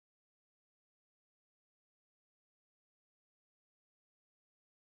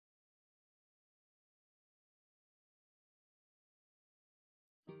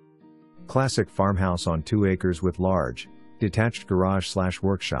Classic farmhouse on 2 acres with large, detached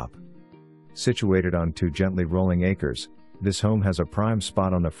garage/workshop. Situated on 2 gently rolling acres, this home has a prime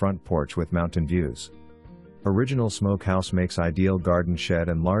spot on the front porch with mountain views. Original smokehouse makes ideal garden shed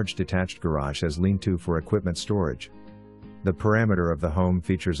and large detached garage as lean-to for equipment storage. The perimeter of the home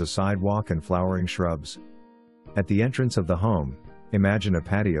features a sidewalk and flowering shrubs. At the entrance of the home, imagine a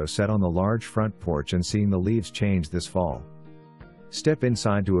patio set on the large front porch and seeing the leaves change this fall. Step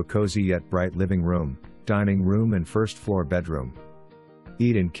inside to a cozy yet bright living room, dining room and first floor bedroom.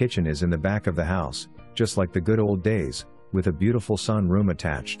 Eat-in kitchen is in the back of the house, just like the good old days, with a beautiful sun room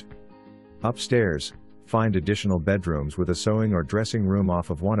attached. Upstairs, find additional bedrooms with a sewing or dressing room off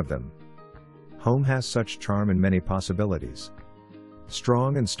of one of them. Home has such charm and many possibilities.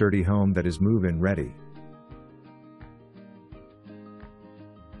 Strong and sturdy home that is move-in ready.